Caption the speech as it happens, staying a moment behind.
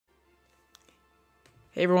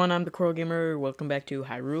Hey everyone, I'm the Coral Gamer. Welcome back to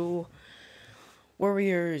Hyrule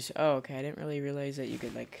Warriors. Oh, okay. I didn't really realize that you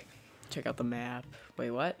could like check out the map.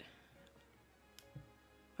 Wait, what?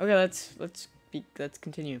 Okay, let's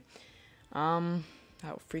continue. Oh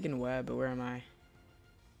freaking web. Where am I?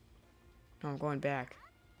 No, I'm going back.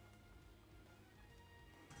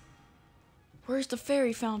 Where's the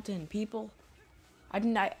fairy fountain, people? I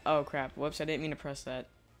didn't. Oh crap! Whoops! I didn't mean to press that.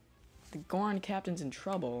 The Goron captain's in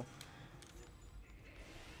trouble.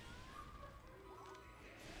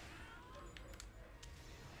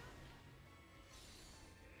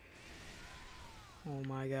 Oh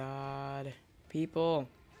my god. People.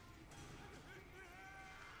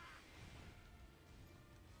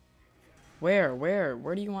 Where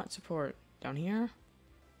do you want support? Down here?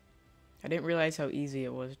 I didn't realize how easy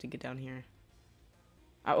it was to get down here.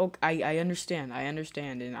 I understand,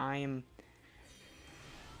 and I am...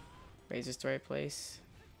 Wait, is this the right place?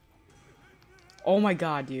 Oh my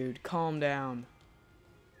god, dude, calm down.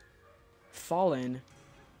 Fallen?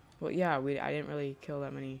 Well, yeah, I didn't really kill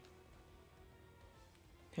that many.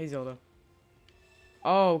 Hey, Zelda.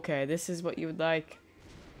 Oh, okay, this is what you would like.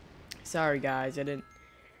 Sorry, guys, I didn't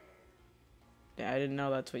know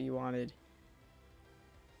that's what you wanted.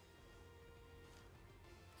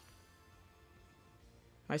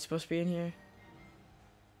 Am I supposed to be in here?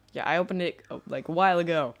 Yeah, I opened it like a while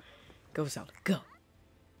ago. Go, Zelda, go.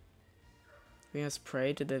 We must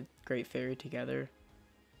pray to the Great Fairy together.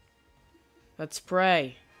 Let's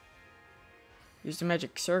pray. Use the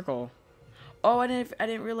magic circle. Oh, I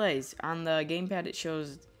didn't realize. On the gamepad it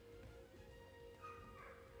shows...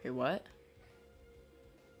 Wait, what?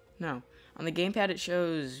 No. On the gamepad it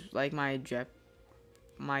shows like my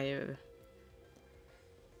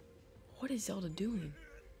what is Zelda doing?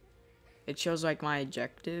 It shows like my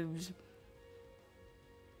objectives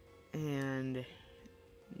and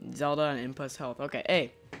Zelda and Impulse health. Okay,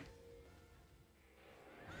 hey.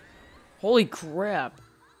 Holy crap.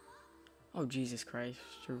 Oh, Jesus Christ.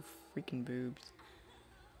 Your freaking boobs.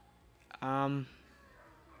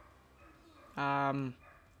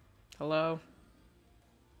 Hello?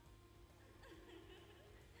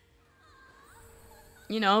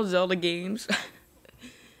 You know, Zelda games.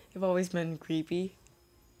 They've always been creepy.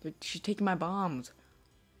 She's taking my bombs.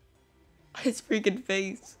 His freaking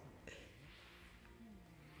face.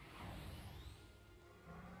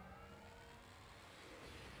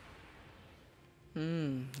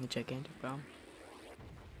 A gigantic bomb.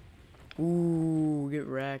 Ooh, get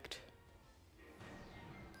wrecked.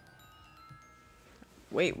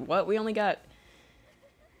 Wait, what? We only got...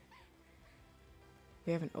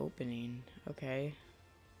 We have an opening. Okay.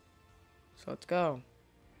 So let's go.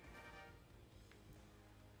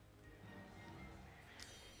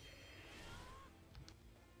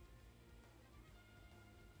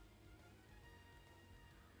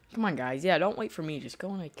 Come on, guys. Yeah, don't wait for me. Just go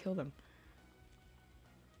and kill them.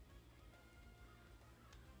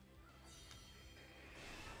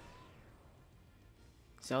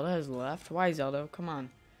 Zelda has left? Why, Zelda? Come on.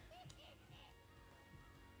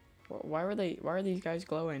 Why are these guys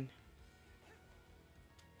glowing?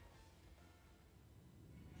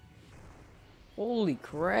 Holy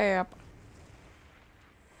crap.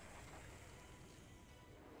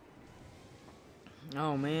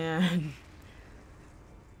 Oh, man.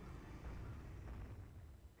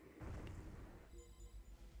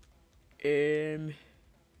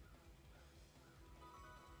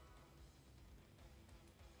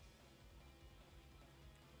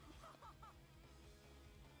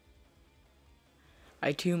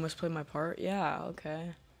 I too must play my part? Yeah,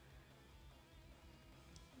 okay.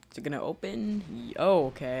 Is it gonna open? Oh,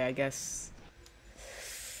 okay, I guess.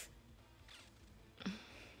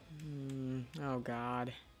 Oh,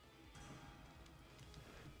 God.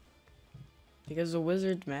 Because the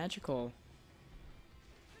wizard's magical.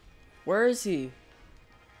 Where is he?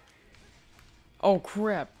 Oh,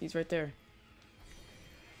 crap. He's right there.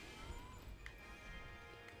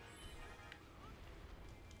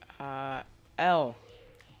 L.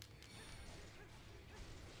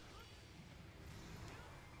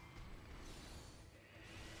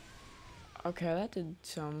 Okay, that did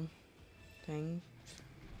some thing.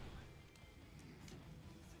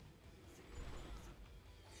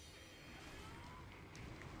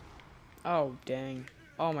 Oh, dang.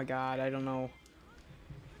 Oh my god, I don't know.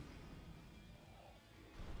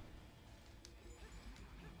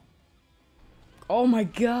 Oh my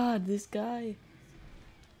god, this guy.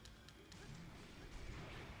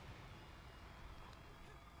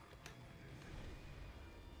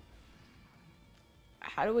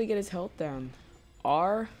 How do we get his health down?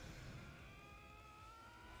 R?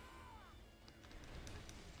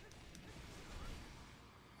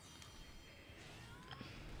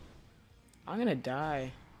 I'm gonna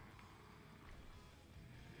die.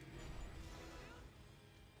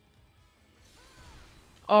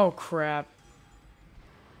 Oh crap.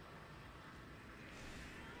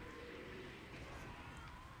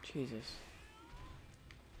 Jesus.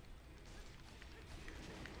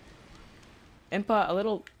 Impa, a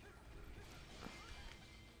little...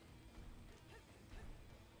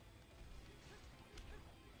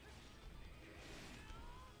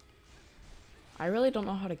 I really don't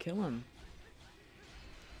know how to kill him.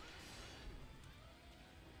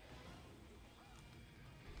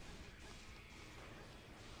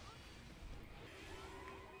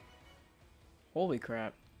 Holy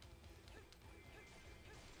crap.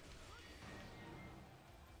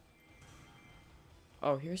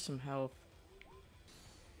 Oh, here's some health.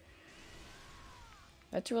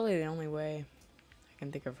 That's really the only way I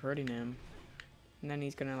can think of hurting him. And then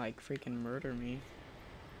he's gonna like freaking murder me.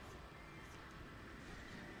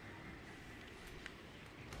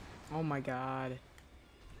 Oh my god.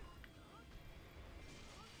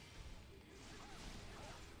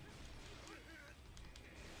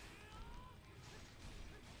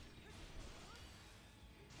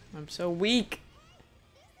 I'm so weak.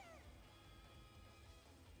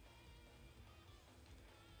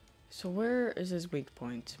 So where is his weak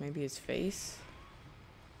point? Maybe his face?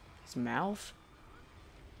 His mouth?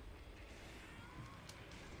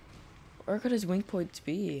 Where could his weak points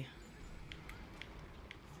be?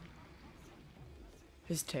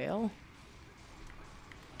 His tail?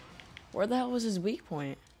 Where the hell was his weak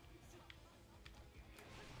point?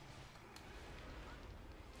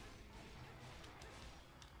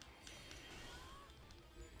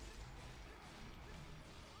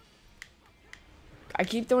 I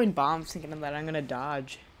keep throwing bombs thinking that I'm gonna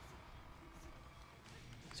dodge.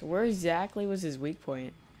 So where exactly was his weak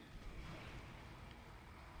point?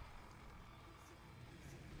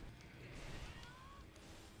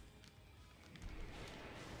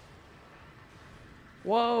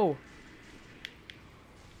 Whoa!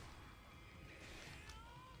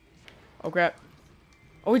 Oh crap.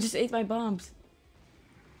 Oh, he just ate my bombs.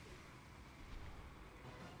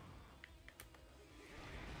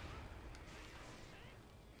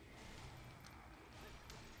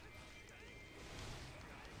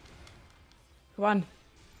 Come on.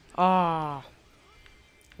 Ah.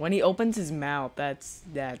 When he opens his mouth, that's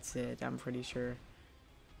it, I'm pretty sure.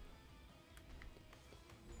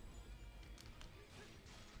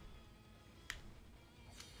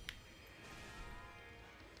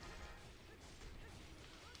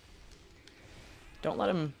 Don't let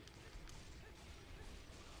him.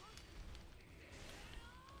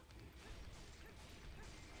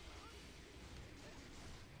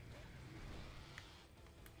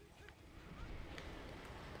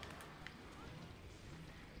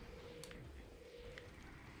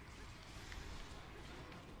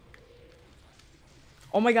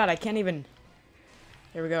 Oh my god, I can't even.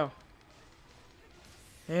 There we go.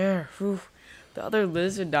 There. Whew. The other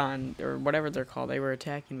Lizardon, or whatever they're called, they were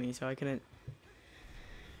attacking me, so I couldn't.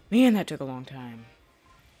 Man, that took a long time.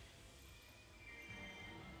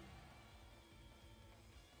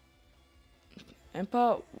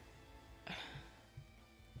 Impa,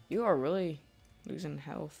 you are really losing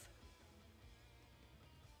health.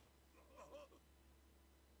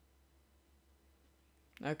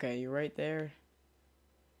 Okay, you're right there.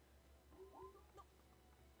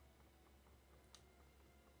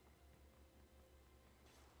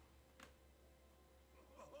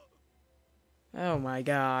 Oh my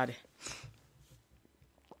god.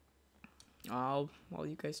 While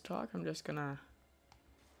you guys talk, I'm just gonna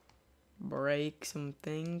break some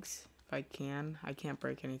things if I can. I can't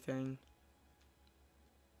break anything.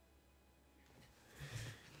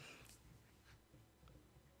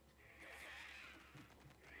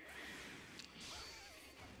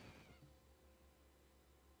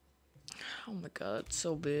 Oh my god, it's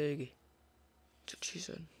so big. That's what she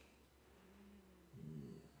said.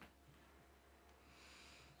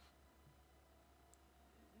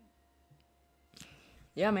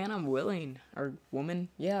 Yeah, man, I'm willing. Or woman.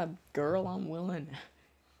 Yeah, girl, I'm willing.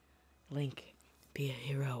 Link, be a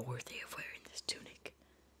hero worthy of wearing this tunic.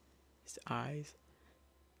 His eyes.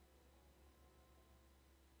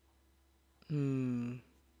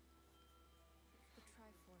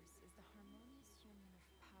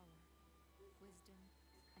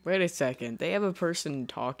 Wait a second. They have a person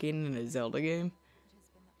talking in a Zelda game?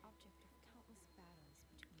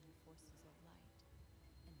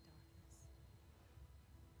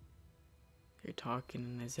 They're talking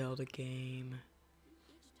in a Zelda game.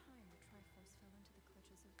 Each time the Triforce fell into the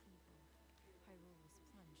clutches of evil, Hyrule was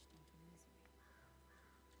plunged into misery.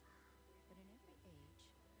 But in every age,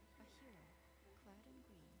 a hero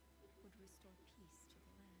peace to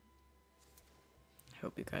the land. I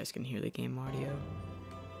hope you guys can hear the game audio.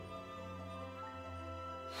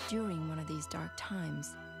 During one of these dark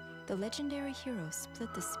times, the legendary hero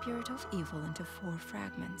split the spirit of evil into 4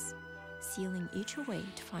 fragments, sealing each away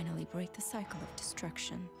to finally break the cycle of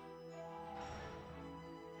destruction.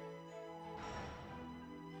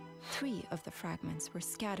 3 of the fragments were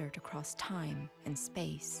scattered across time and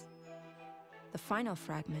space. The final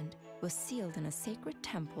fragment was sealed in a sacred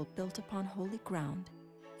temple built upon holy ground,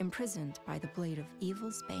 imprisoned by the blade of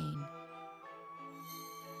evil's bane.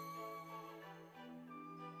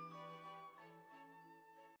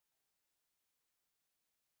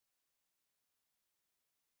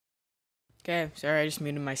 Okay, sorry, I just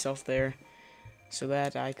muted myself there so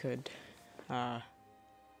that I could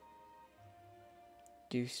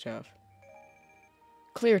do stuff.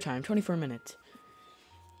 Clear time, 24 minutes.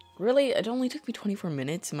 Really? It only took me 24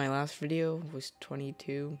 minutes, and my last video was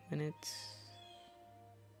 22 minutes.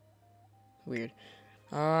 Weird.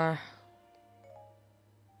 Dang,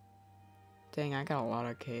 I got a lot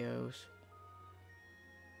of KOs.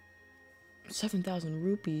 7,000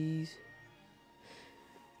 rupees.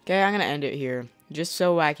 Okay, I'm gonna end it here, just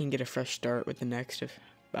so I can get a fresh start with the next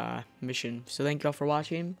mission. So thank you all for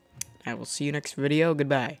watching. I will see you next video.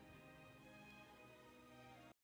 Goodbye.